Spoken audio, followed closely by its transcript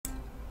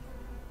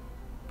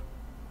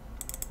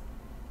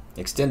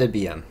Extended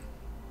BM.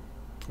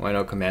 Well, I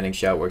know Commanding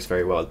Shout works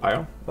very well with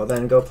Pyro. Well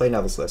then go play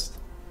Neville's List.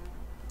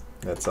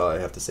 That's all I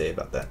have to say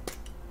about that.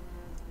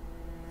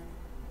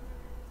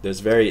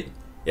 If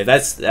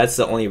that's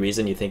the only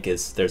reason you think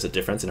is there's a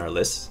difference in our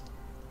lists,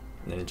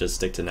 then just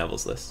stick to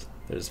Neville's list.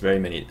 There's very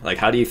many, like,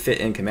 how do you fit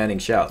in Commanding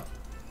Shout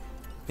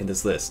in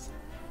this list?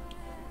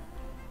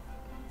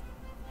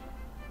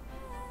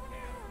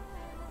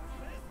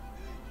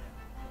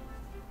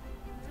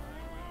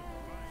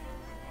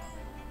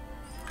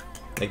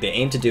 Like, they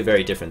aim to do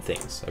very different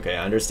things. Okay,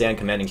 I understand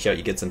Commanding Shout,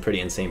 you get some pretty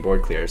insane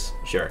board clears,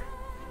 sure.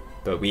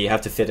 But we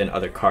have to fit in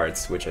other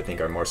cards, which I think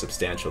are more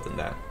substantial than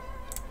that.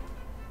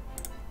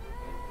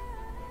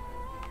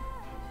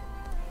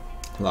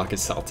 Lock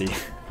is salty.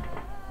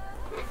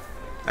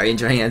 Are you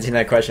enjoying answering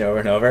that question over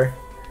and over?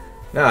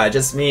 No, I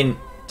just mean,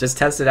 just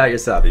test it out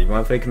yourself. If you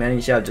want to play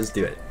Commanding Shout, just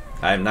do it.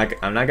 I'm not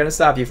gonna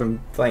stop you from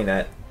playing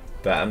that,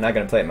 but I'm not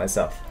gonna play it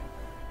myself.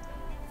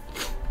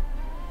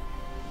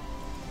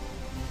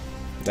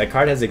 That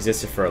card has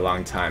existed for a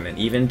long time, and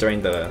even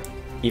during the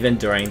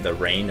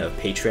reign of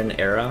Patron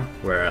era,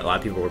 where a lot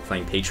of people were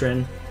playing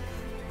Patron,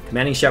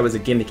 Commanding Shout was a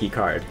gimmicky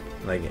card.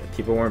 Like,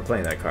 people weren't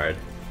playing that card.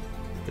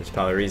 There's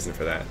probably a reason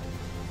for that.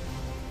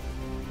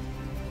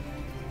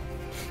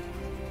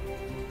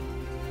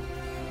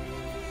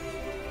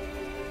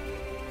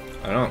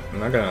 I'm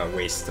not gonna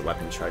waste the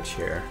weapon charge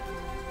here.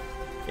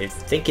 I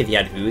think if he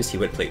had Ooze, he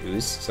would play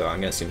Ooze, so I'm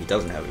gonna assume he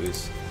doesn't have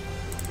Ooze.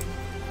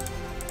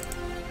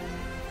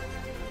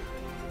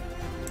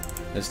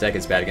 This deck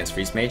is bad against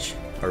Freeze Mage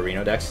or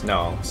Reno decks.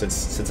 No,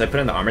 since I put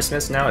in the Armor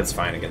Smiths now, it's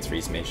fine against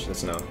Freeze Mage.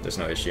 There's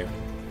no issue.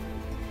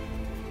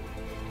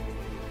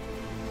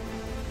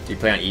 Do you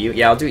play on EU?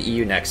 Yeah, I'll do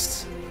EU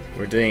next.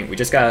 We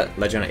just got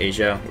Legend of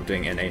Asia. We're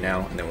doing NA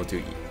now, and then we'll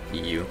do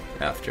EU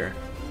after.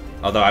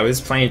 Although I was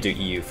planning to do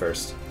EU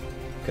first,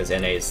 because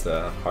NA is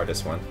the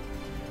hardest one.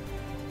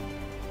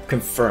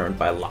 Confirmed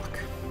by lock.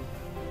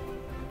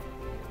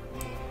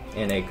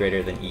 NA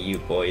greater than EU,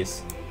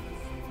 boys.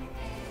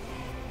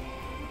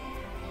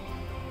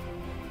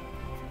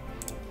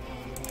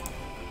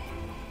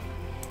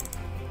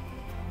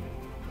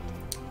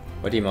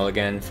 What do you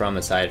mulligan from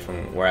aside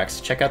from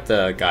Warax? Check out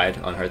the guide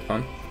on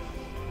Hearthstone.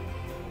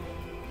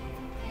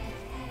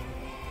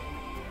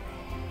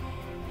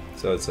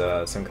 So it's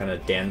some kind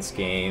of dance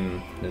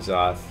game,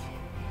 N'Zoth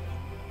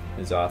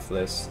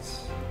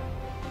lists.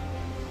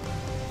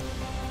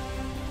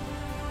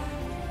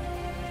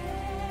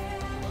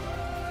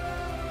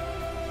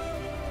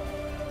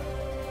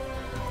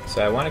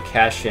 So I want to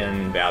cash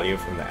in value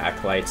from the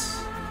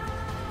Acolytes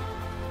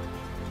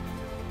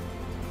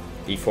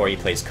before he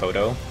plays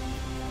Kodo.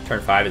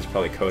 Turn 5 is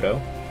probably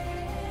Kodo.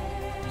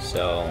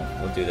 So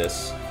we'll do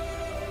this.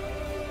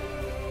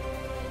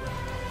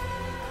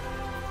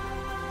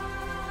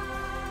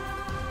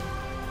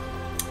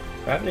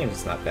 Ravaging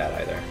is not bad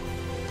either.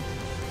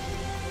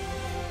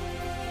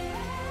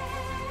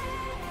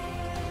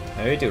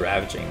 Maybe do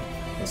Ravaging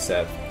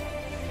instead.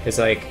 Because,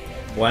 like,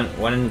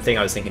 one thing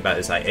I was thinking about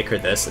is I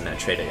Icar this and then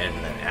trade it in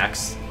and then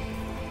Axe.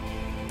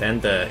 Then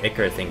the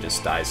Icar thing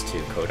just dies to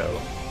Kodo.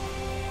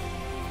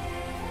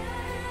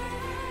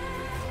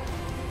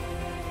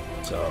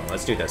 So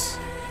let's do this.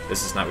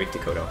 This is not weak to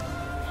Kodo.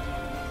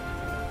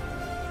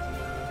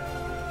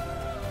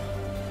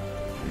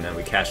 And then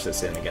we cash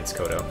this in against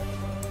Kodo.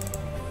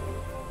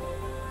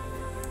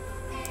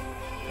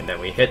 And then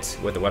we hit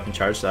with the weapon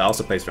charge that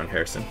also plays around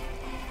Harrison.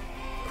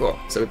 Cool.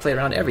 So we play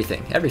around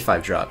everything. Every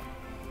 5-drop.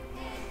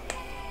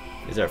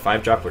 Is there a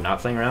 5-drop we're not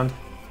playing around?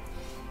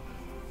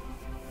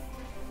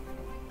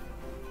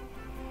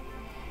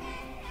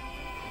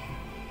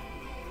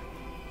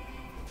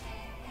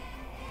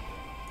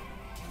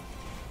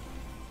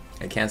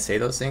 I can't say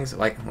those things?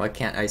 Like, what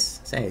can't I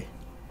say?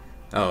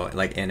 Oh,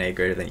 like NA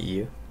greater than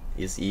EU?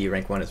 Is EU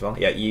rank 1 as well?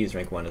 Yeah, EU is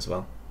rank 1 as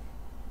well.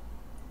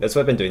 That's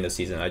what I've been doing this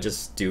season. I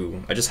just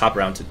hop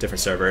around to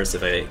different servers.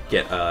 If I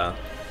get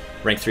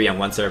rank 3 on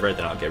one server,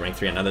 then I'll get rank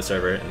 3 on another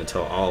server, and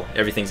until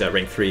everything's at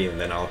rank 3, and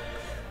then I'll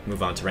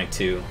move on to rank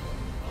 2.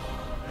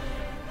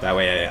 That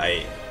way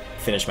I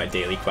finish my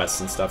daily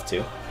quests and stuff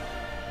too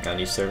on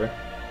each server.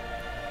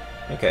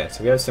 Okay,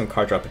 so we have some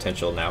card draw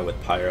potential now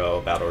with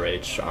Pyro, Battle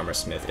Rage, Armor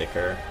Smith,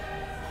 Icar.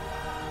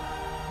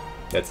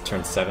 That's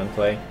turn 7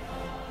 play.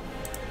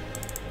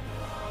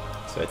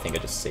 So I think I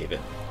just save it.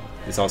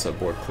 It's also a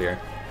board clear.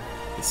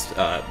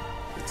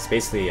 It's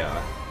basically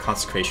a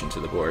consecration to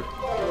the board.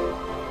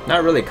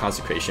 Not really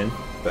consecration,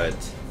 but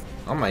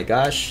oh my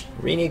gosh,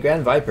 Greeny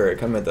Grand Viper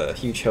coming with a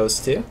huge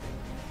host too.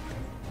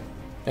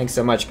 Thanks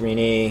so much,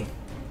 Greeny.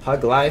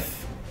 Hug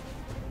Life.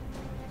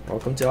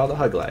 Welcome to all the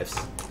Hug Lives.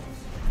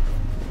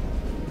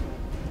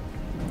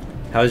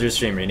 How was your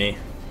stream, Greeny?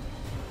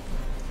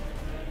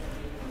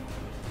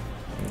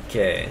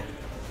 Okay.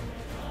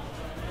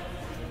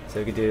 So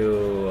we could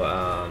do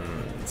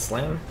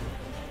Slam.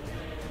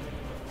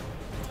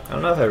 I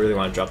don't know if I really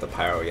want to drop the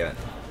Pyro yet.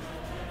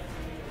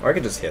 Or I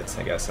could just hit,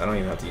 I guess. I don't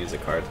even have to use a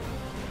card.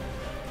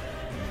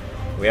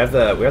 We have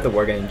the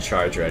Worgen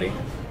charge ready.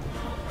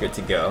 Good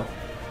to go.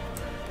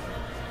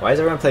 Why is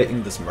everyone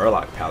playing this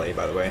Murloc Pally,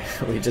 by the way?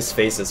 We just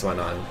faced this one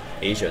on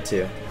Asia,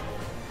 too.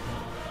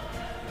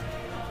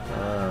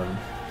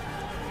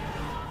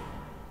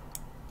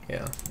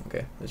 Yeah,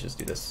 okay, let's just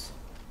do this.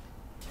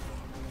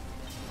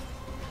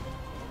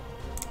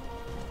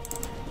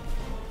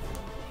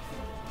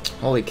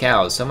 Holy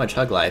cow, so much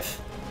hug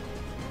life.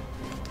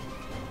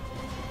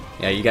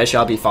 Yeah, you guys should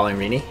all be following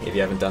Rini if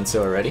you haven't done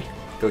so already.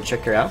 Go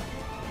check her out.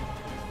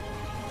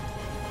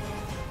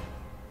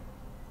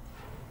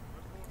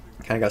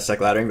 Kinda got stuck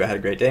laddering, but had a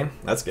great day.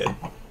 That's good.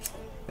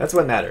 That's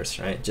what matters,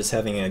 right? Just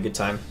having a good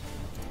time.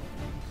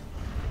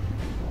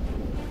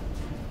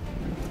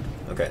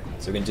 Okay,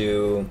 so we can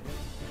do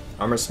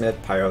Armor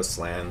Smith, Pyro,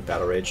 Slam,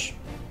 Battle Rage.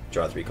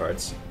 Draw 3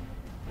 cards.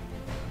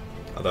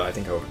 Although I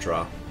think I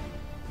overdraw.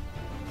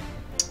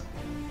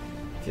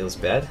 Feels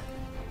bad.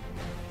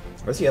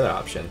 What's the other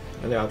option?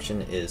 The other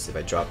option is if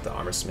I drop the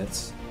Armor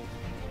Smiths.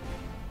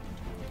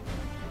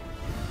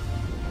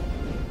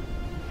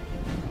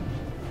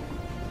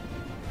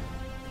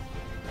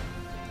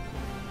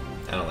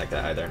 I don't like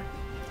that either.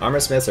 Armor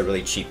Smiths are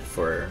really cheap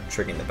for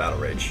triggering the Battle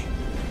Rage.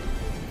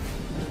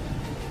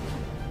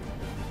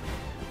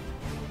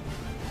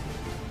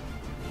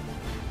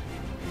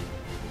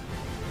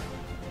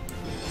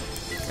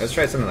 Let's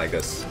try something like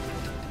this.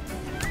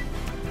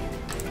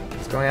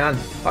 What's going on?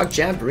 Hog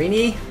Jump,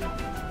 Rini?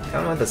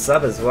 Coming with a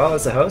sub as well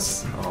as a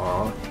host?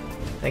 Aww.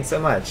 Thanks so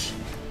much.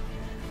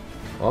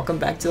 Welcome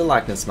back to the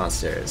Loch Ness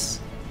Monsters.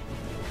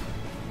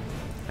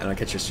 I don't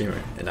catch your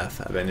streamer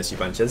enough. I miss you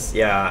bunches.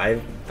 Yeah,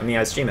 I mean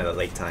I stream at a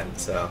late time,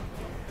 so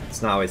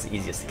it's not always the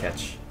easiest to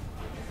catch.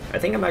 I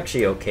think I'm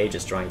actually okay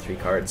just drawing 3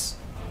 cards.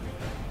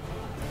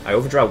 I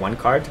overdraw 1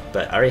 card,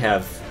 but I already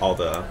have all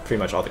the pretty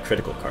much all the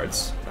critical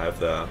cards. I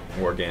have the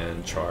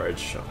Morgan,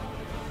 Charge,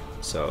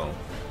 so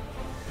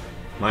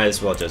might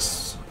as well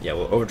just, yeah,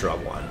 we'll overdraw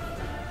 1.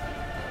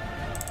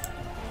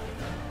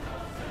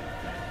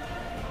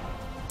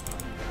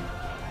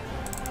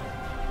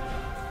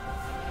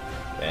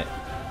 Okay.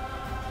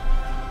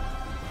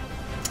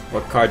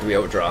 What card do we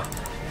overdraw?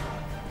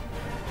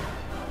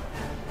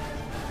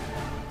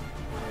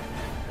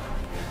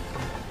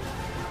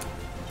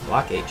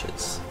 Block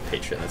H's.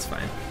 Patron, that's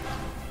fine.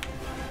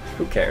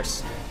 Who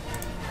cares?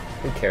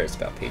 Who cares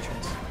about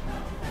patrons?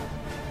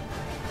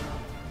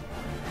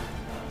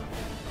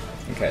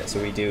 Okay,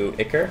 so we do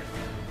Icar,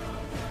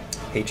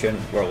 Patron,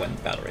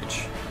 Whirlwind, Battle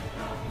Rage.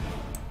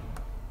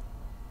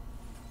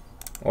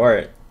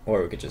 Or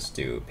we could just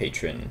do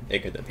Patron,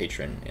 Icar the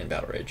Patron, and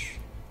Battle Rage.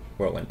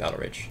 Whirlwind, Battle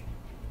Rage.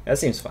 That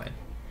seems fine.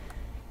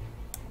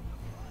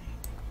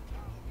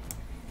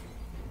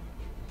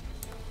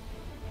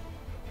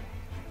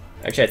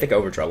 Actually, I think I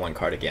overdraw 1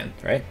 card again,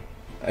 right?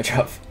 I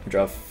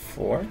draw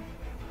 4?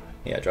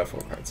 Yeah, I draw 4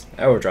 cards.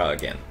 I overdraw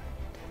again.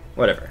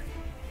 Whatever.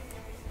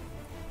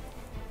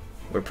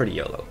 We're pretty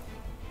YOLO.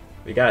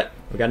 We got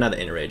another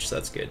Enrage, so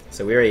that's good.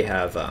 So we already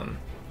have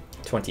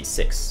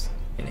 26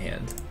 in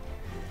hand.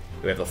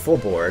 We have a full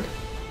board.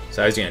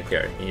 So I was gonna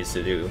clear it. He needs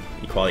to do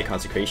Equality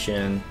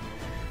Consecration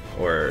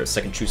or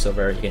second True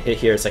Silver. He can hit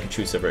here, second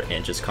True Silver,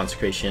 and just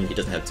Consecration. He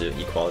doesn't have to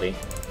Equality.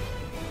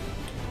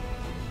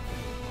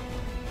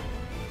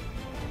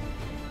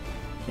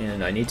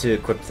 And I need to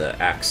equip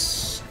the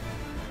axe.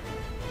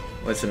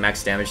 What's the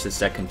max damage this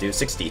deck can do?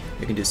 60.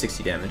 It can do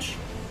 60 damage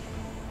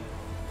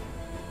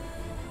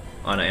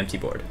on an empty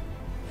board.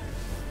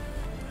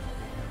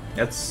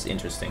 That's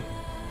interesting.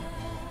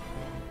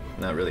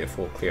 Not really a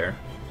full clear.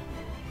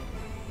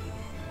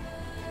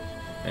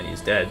 And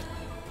he's dead.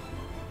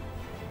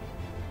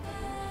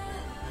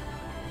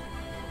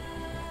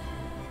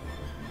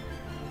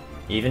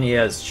 Even he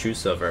has True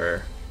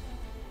Silver.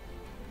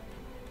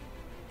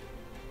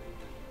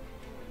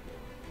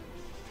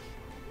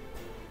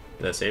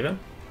 Did that save him?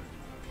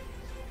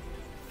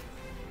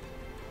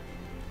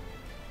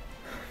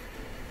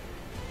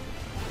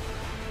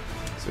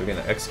 So we're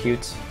gonna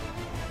execute,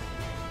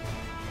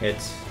 hit.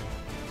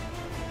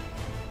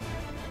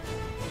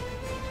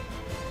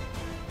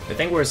 I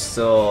think we're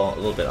still a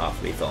little bit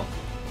off lethal.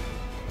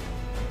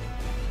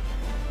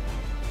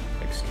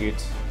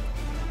 Execute.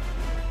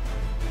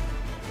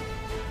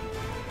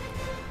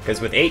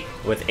 Because with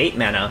eight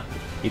mana,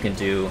 I can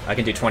do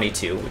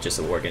 22, which is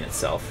a Worgen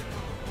itself.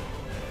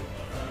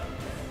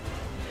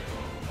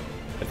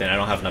 But then I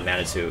don't have enough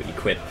mana to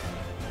equip.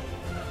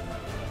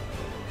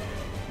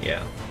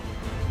 Yeah.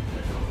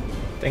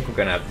 I think we're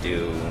gonna have to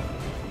do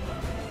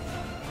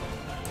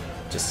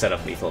just set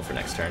up lethal for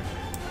next turn.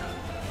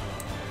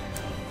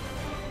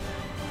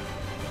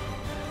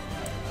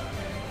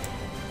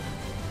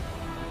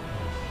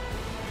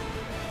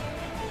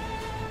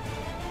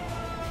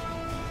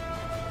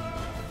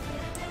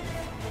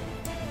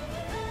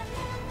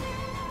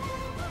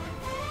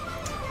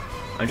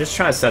 I'm just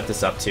trying to set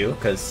this up too,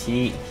 because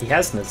he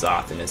has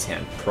N'Zoth in his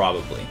hand,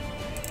 probably.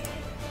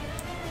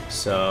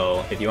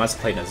 So if he wants to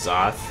play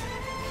N'Zoth,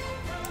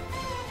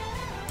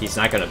 he's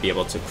not going to be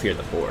able to clear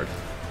the board.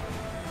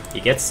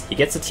 He gets a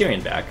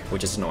Tyrion back,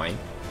 which is annoying.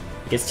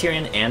 He gets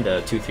Tyrion and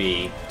a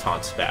 2/3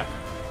 taunt back.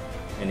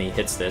 And he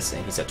hits this,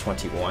 and he's at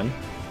 21.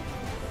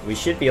 we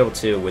should be able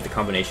to, with the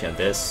combination of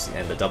this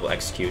and the double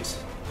execute,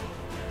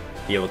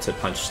 be able to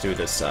punch through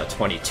this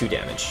 22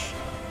 damage.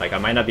 Like, I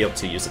might not be able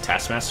to use the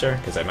Taskmaster,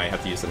 because I might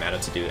have to use the mana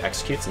to do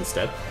executes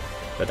instead,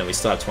 but then we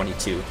still have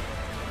 22.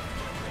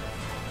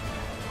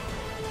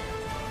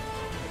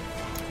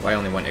 Why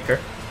only one Ichor?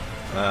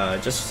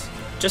 Just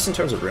in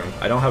terms of room.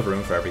 I don't have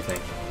room for everything.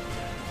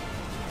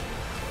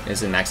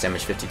 Is it max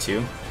damage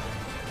 52?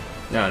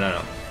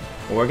 No.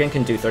 Worgen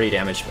can do 30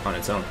 damage on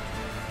its own.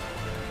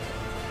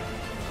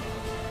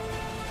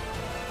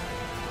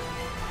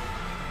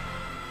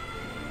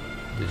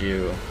 Did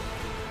you...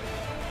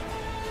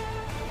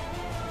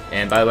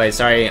 And by the way,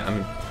 sorry,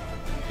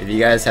 if you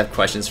guys have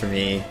questions for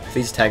me,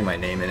 please tag my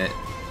name in it.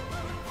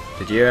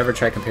 Did you ever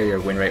try to compare your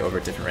win rate over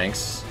different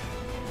ranks?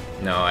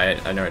 No,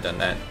 I've never done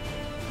that.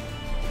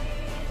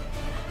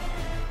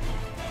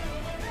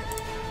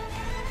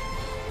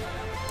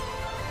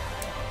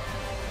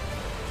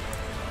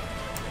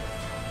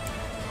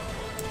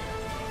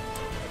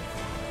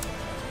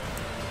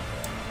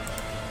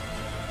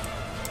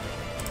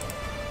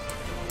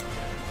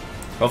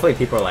 Hopefully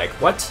people are like,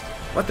 what?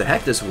 What the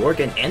heck, this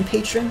Worgen and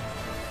Patron?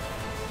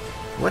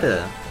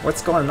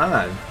 What's going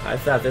on? I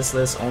thought this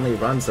list only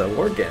runs a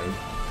Worgen.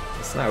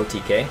 It's not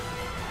OTK.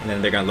 And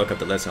then they're gonna look up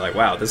the list and like,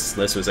 wow, this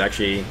list was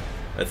actually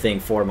a thing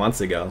 4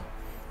 months ago.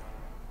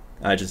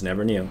 I just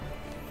never knew.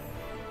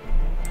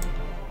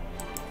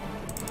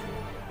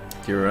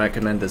 Do you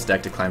recommend this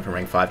deck to climb from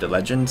rank 5 to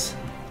Legends?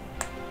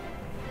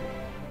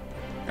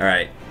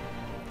 Alright.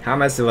 How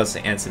am I supposed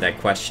to answer that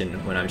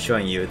question when I'm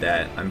showing you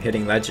that I'm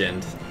hitting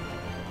Legend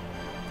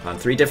on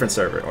 3 different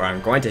servers, or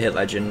I'm going to hit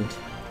Legend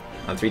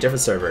on 3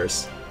 different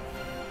servers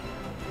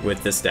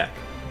with this deck?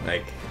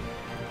 Like,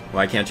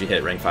 why can't you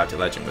hit rank 5 to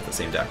Legend with the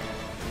same deck?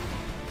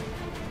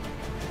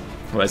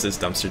 What is this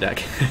dumpster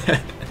deck?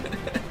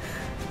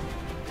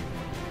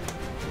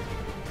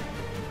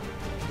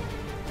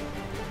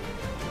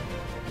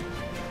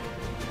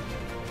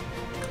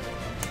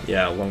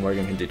 Yeah, one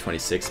Worgen can do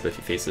 26, but if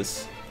he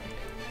faces.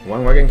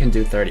 One Worgen can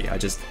do 30. I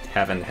just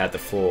haven't had the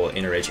full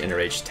Inner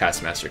Rage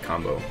Taskmaster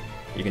combo.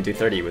 You can do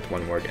 30 with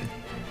one Worgen.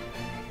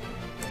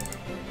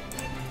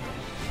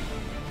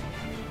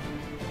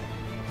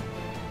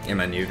 Am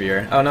I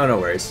newbier? Oh no, no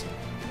worries.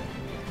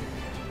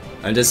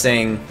 I'm just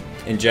saying,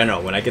 in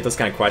general, when I get those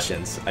kind of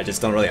questions, I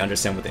just don't really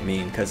understand what they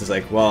mean. Because it's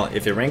like, well,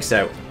 if it works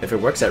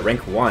at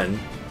rank 1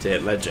 to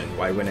hit Legend,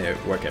 why wouldn't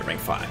it work at rank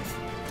 5?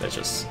 That's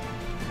just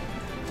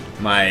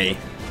my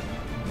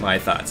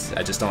thoughts.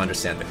 I just don't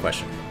understand the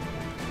question.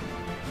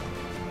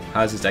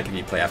 How does this deck if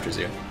you play after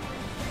Zoo?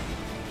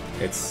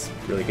 It's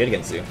really good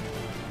against Zoo.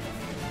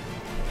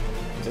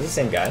 Is this the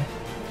same guy?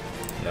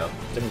 No,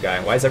 different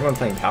guy. Why is everyone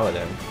playing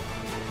Paladin?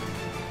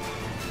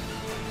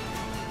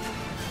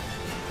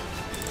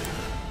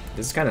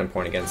 This is kind of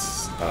important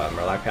against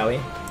Murloc Pally,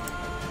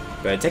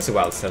 but it takes a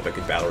while to set up a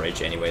good Battle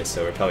Rage anyway,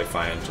 so we're probably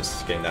fine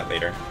just getting that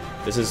later.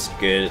 This is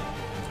good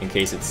in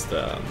case it's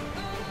the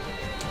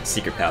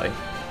Secret Pally.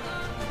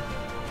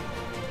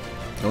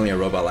 Only a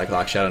robot like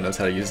Lock Shadow knows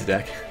how to use the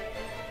deck.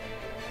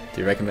 Do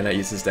you recommend I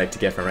use this deck to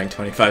get from rank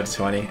 25 to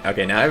 20?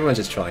 Okay, now everyone's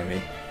just trolling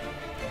me.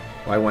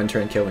 Why 1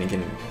 turn kill when you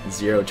can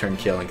 0 turn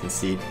kill and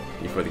concede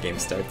before the game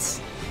starts?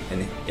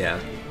 And yeah.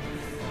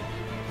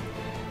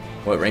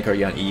 What rank are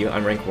you on EU?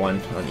 I'm rank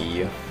 1 on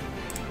EU.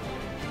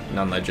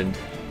 Non-legend.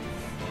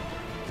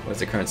 What's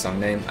the current song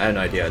name? I have no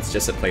idea, it's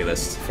just a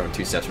playlist from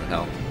 2 Steps from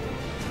Hell.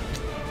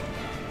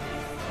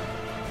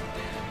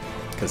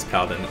 Because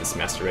Paladin is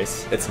Master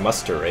Race. It's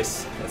Muster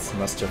Race. It's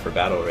Muster for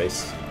Battle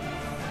Race.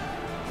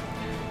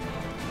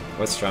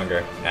 What's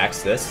stronger?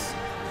 Axe this?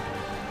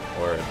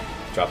 Or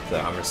drop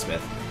the Armor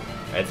Smith?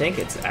 I think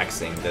it's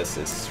axing this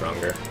is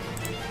stronger.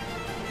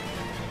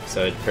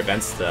 So it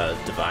prevents the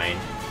Divine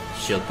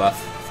Shield buff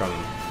from...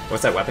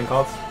 What's that weapon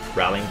called?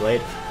 Rallying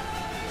Blade?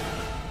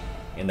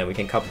 And then we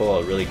can couple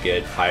a really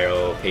good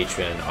Pyro,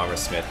 Patron, Armor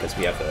Smith because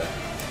we have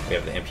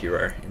the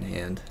Emperor in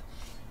hand.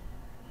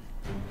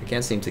 I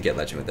can't seem to get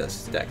Legend with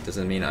this deck. Does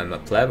it mean I'm a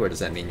pleb or does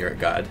that mean you're a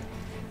god?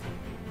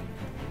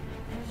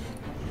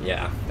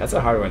 Yeah, that's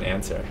a hard one to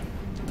answer.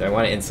 Do I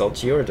want to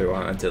insult you or do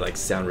I want to like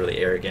sound really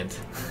arrogant?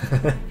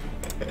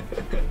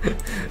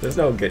 There's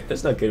no good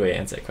way to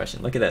answer that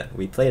question. Look at that.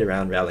 We played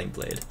around Rallying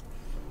Blade.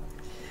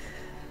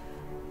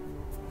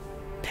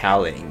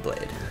 Paladin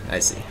Blade. I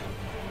see.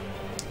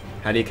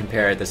 How do you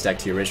compare this deck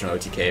to your original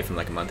OTK from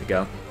like a month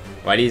ago?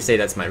 Why do you say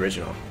that's my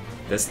original?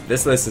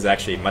 This list is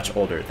actually much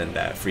older than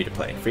that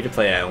free-to-play.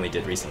 Free-to-play I only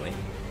did recently.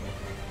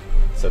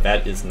 So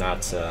that is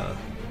not,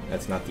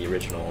 that's not the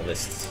original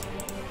list.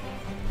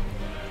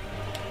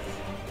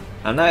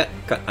 I'm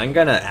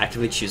gonna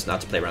actively choose not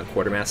to play around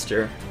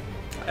Quartermaster.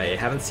 I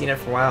haven't seen it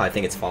for a while. I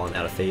think it's fallen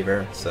out of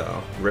favor,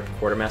 so rip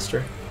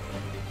Quartermaster.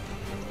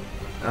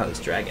 Oh, this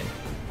dragon.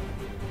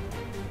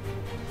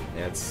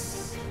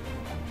 That's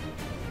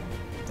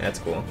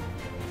cool.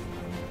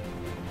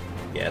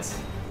 Yes.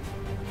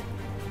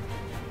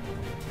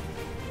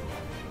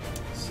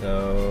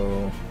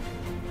 So,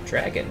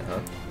 dragon,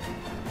 huh?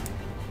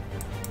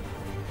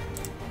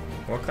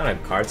 What kind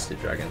of cards did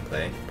Dragon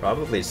play?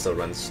 Probably still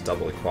runs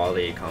double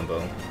equality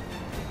combo,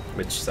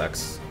 which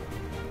sucks.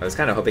 I was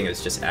kind of hoping it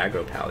was just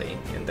aggro pally,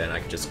 and then I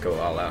could just go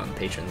all out on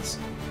patrons.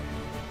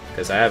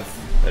 Because I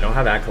don't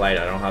have Acolyte,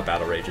 I don't have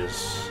Battle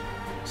Rages,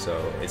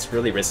 so it's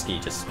really risky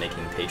just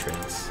making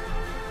patrons.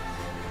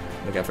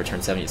 Look out for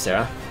turn 7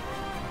 Ysera.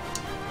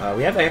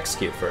 We have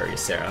Execute for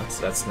Ysera,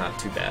 so that's not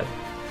too bad.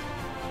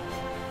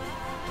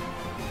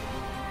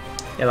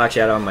 Yeah,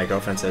 actually, Adam, my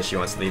girlfriend says she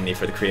wants to leave me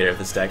for the creator of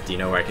this deck. Do you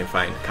know where I can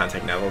find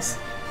contact Neville's?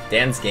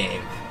 Dan's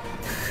game.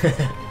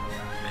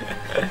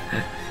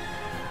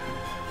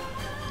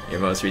 Your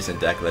most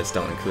recent deck lists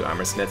don't include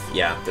Armorsmith.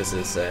 Yeah, this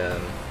is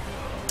a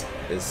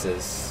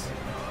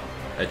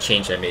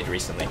change I made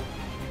recently.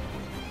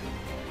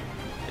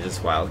 It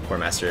is wild, Core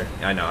Master.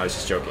 I know, I was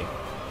just joking.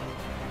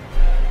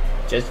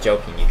 Just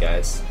joking, you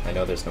guys. I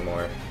know there's no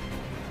more.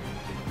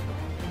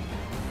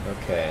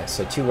 Okay,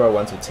 so 2 Royal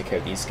Ones will take care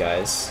of these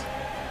guys.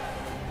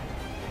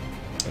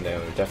 And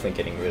then we're definitely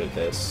getting rid of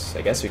this.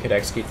 I guess we could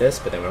execute this,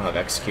 but then we don't have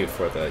execute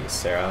for the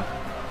Ysera.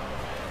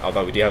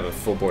 Although we do have a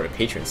full board of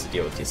patrons to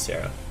deal with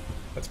Ysera.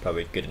 That's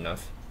probably good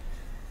enough.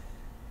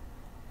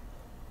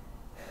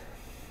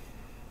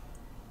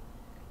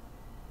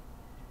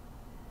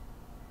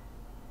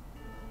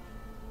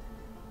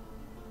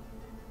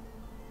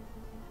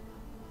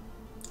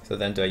 So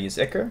then do I use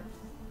Ichor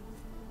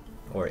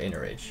or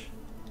Inner Rage?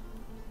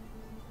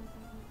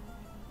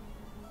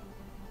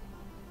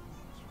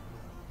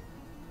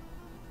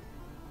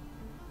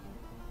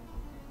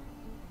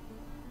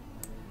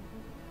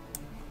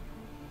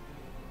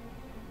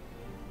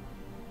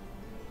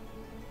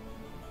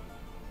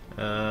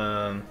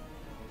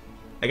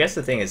 I guess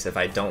the thing is, if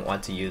I don't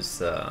want to use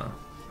the...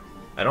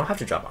 I don't have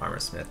to drop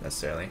Armorsmith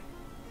necessarily.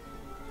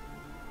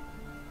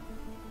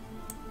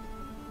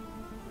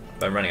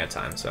 But I'm running out of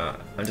time, so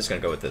I'm just going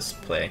to go with this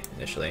play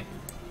initially.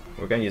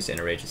 We're going to use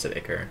Inner Rage instead of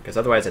Ichor, because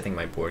otherwise I think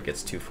my board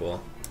gets too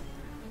full.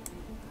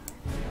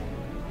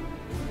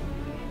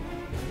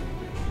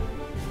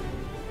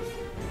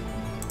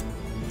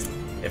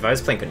 If I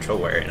was playing Control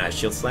Warrior and I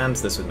Shield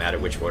Slams, this would matter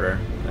which order.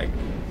 Like,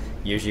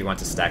 you usually want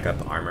to stack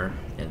up armor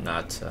and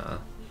not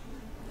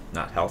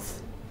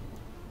health.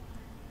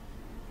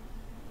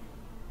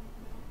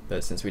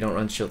 But since we don't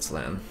run Shield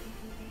Slam,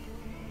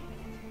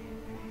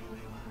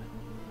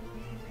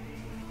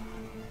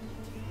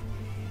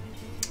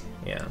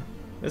 yeah,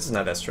 this is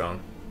not that strong.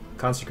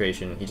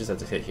 Consecration, he just has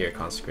to hit here,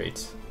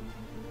 consecrates.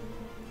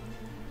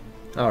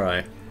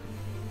 Alright.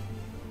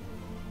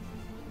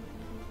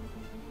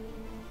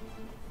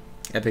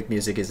 Epic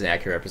Music is an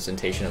accurate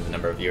representation of the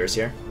number of viewers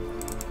here.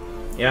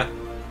 Yeah.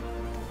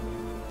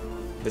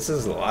 This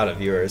is a lot of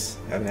viewers.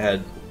 I haven't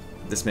had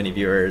this many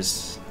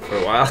viewers for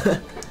a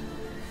while.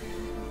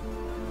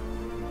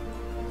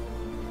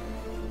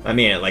 I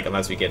mean, like,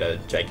 unless we get a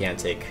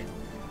gigantic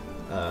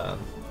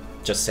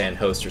Just Sand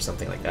host or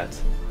something like that.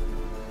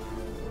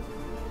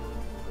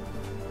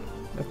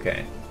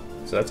 Okay,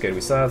 so that's good.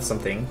 We still have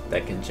something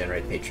that can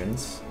generate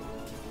patrons.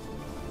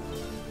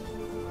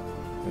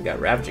 We got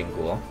Ravaging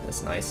Ghoul.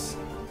 That's nice.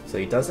 So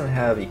he doesn't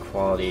have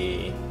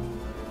equality,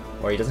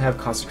 or he doesn't have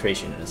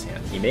consecration in his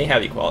hand. He may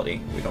have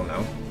equality. We don't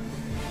know.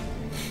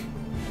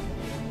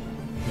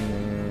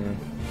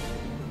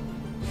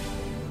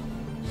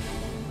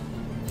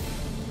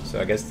 So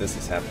I guess this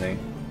is happening.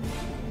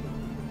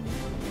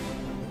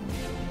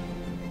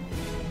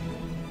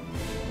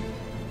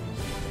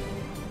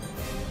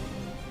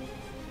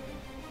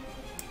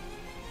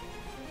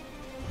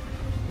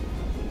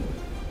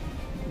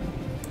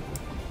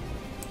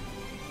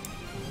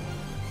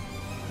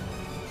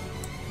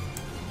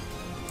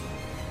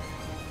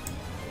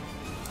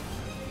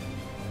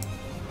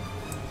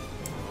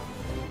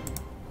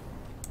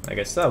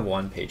 I still have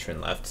one patron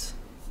left,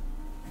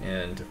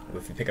 and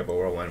if we pick up a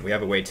World One, we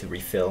have a way to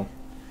refill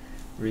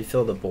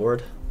the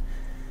board.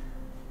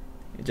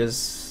 It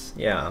just,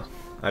 yeah,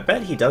 I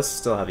bet he does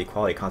still have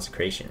equality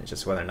consecration. It's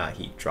just whether or not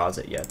he draws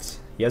it yet.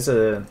 He has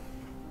a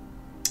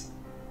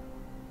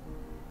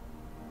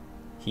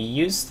he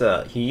used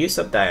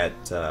up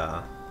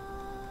that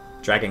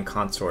Dragon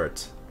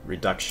Consort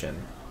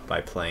reduction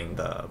by playing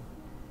the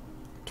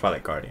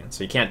Twilight Guardian,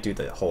 so you can't do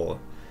the whole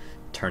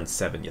turn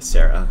 7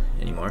 Ysera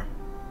anymore.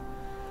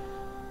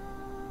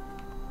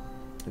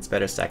 It's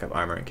better stack up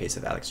armor in case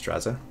of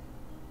Alexstrasza.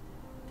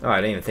 Oh, I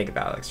didn't even think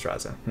about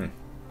Alexstrasza.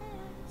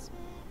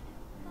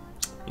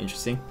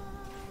 Interesting.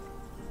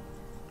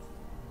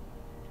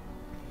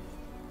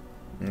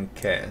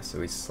 Okay,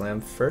 so we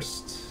slam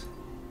first.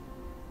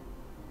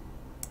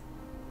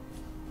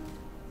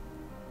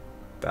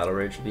 Battle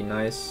Rage would be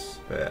nice,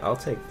 but I'll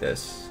take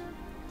this.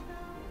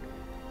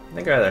 I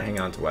think I'd rather hang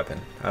on to weapon.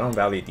 I don't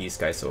value these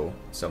guys so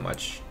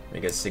much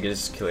because it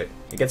gets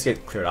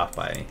cleared off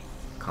by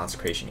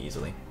consecration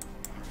easily.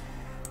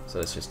 So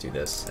let's just do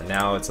this. And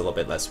now it's a little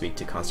bit less weak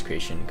to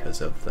consecration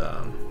because of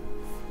the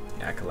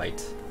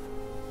Acolyte.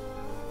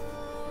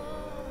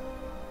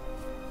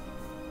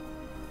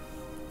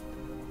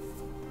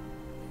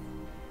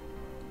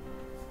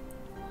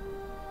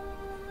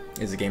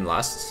 Is the game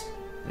lost?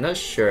 I'm not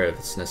sure if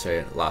it's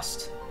necessarily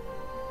lost.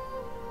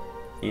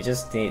 You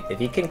just need, if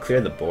he can clear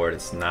the board,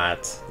 it's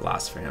not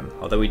lost for him.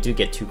 Although we do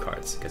get 2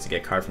 cards, because you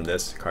get a card from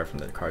this, a card from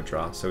the card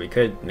draw. So we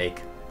could make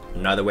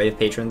another wave of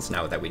patrons,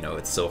 now that we know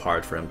it's so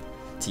hard for him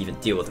to even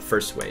deal with the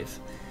first wave.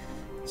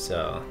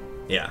 So,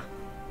 yeah.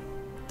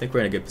 I think we're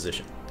in a good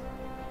position.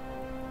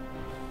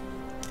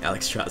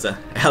 Alex Traza.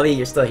 Ali,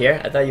 you're still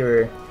here? I thought you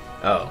were...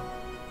 Oh.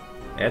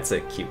 That's a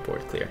cute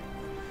board clear.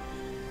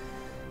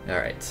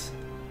 Alright.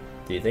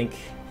 Do you think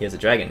he has a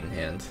dragon in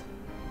hand?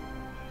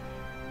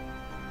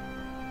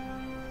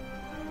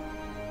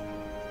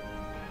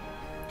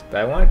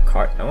 But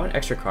I want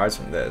extra cards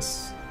from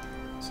this,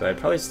 so I'd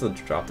probably still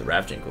drop the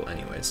Ravaging Ghoul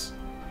anyways.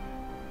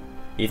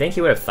 You think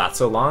he would have thought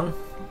so long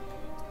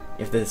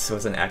if this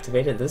wasn't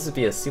activated? This would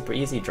be a super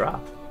easy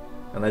drop,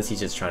 unless he's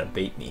just trying to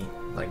bait me,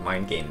 like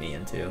mind game me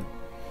into.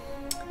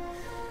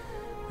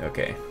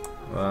 Okay,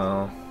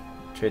 well,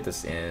 trade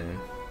this in,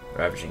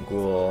 Ravaging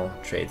Ghoul,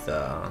 trade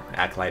the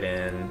Acolyte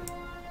in,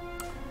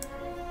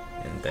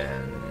 and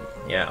then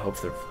yeah, hope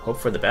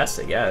for the best,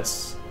 I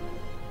guess.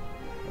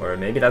 Or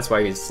maybe that's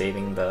why he's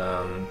saving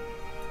the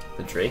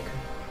Drake.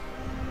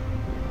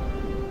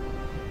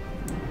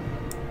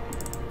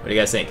 What do you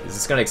guys think? Is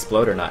this gonna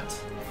explode or not?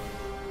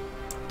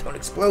 Don't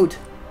explode!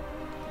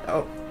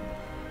 Oh,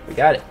 we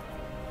got it.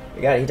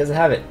 We got it. He doesn't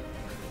have it.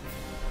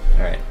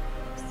 All right,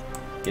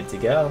 good to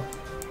go.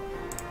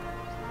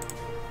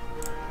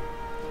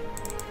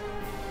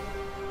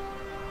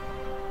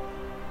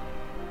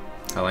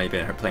 How long have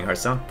you been playing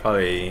Hearthstone?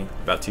 Probably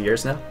about 2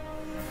 years now.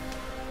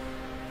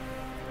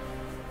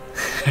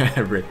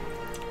 Rip.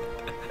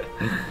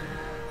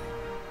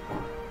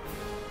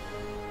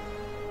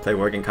 Play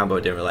Worgen combo,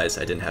 didn't realize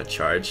I didn't have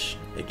charge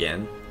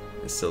again.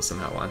 I still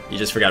somehow won. You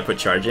just forgot to put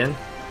charge in?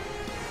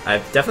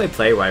 I've definitely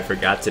played where I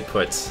forgot to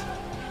put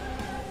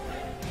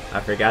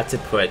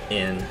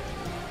in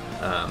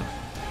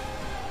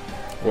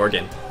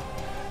Worgen.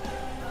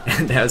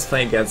 And I was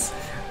playing against...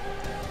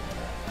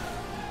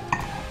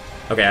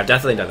 Okay, I've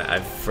definitely done that.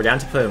 I've forgotten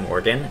to put in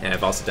Worgen, and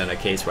I've also done a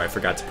case where I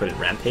forgot to put in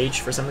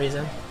Rampage for some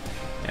reason.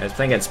 And I was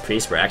playing against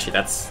Priest, where actually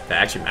that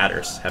actually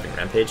matters, having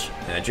Rampage.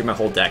 And I drew my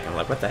whole deck, and I'm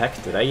like, what the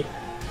heck? Did I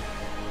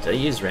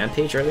use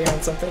Rampage earlier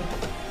on something?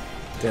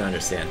 Didn't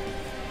understand.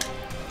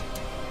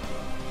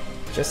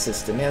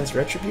 Justice demands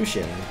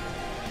retribution.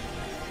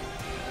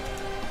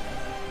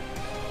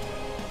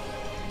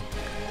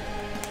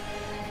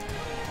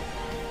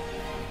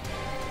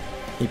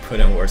 He put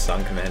in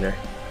Warsong Commander.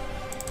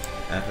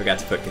 I forgot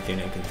to put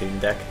Cthulhu in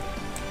Cthulhu deck.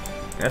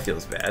 That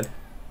feels bad.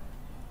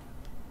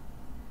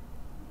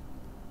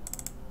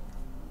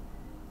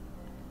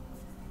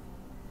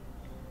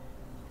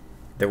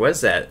 There was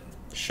that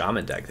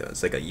Shaman deck though.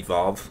 It's like an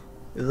Evolve.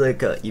 It's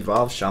like an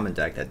Evolve Shaman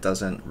deck that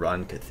doesn't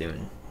run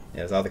Cthulhu. It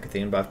has all the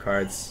Cthulhu buff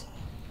cards.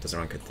 Doesn't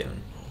run Cthulhu,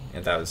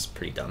 and that was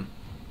pretty dumb.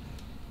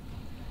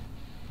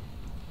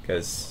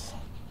 Because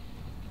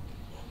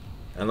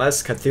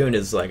unless Cthulhu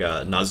is like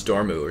a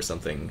Nozdormu or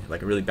something,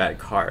 like a really bad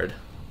card,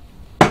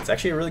 it's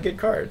actually a really good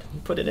card.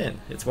 You put it in.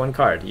 It's one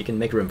card. You can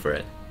make room for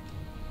it.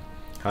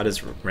 How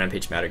does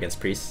Rampage matter against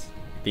Priests?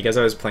 Because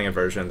I was playing a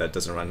version that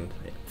doesn't run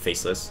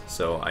Faceless,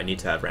 so I need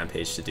to have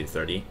Rampage to do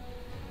 30.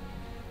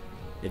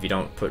 If you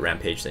don't put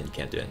Rampage, then you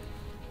can't do it.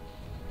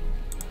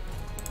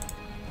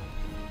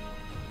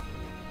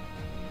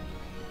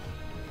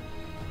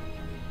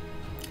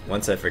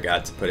 Once I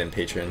forgot to put in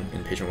Patron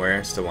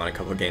Warrior, still won a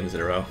couple games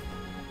in a row.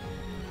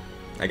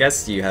 I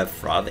guess you have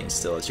Frothing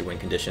still as your win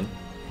condition,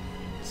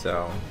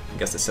 so I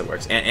guess it still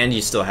works. And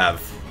you still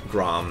have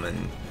Grom,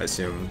 and I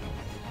assume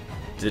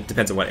it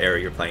depends on what era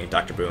you're playing.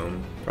 Dr.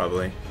 Boom,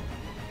 probably.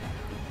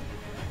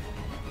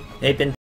 Hey, Ben.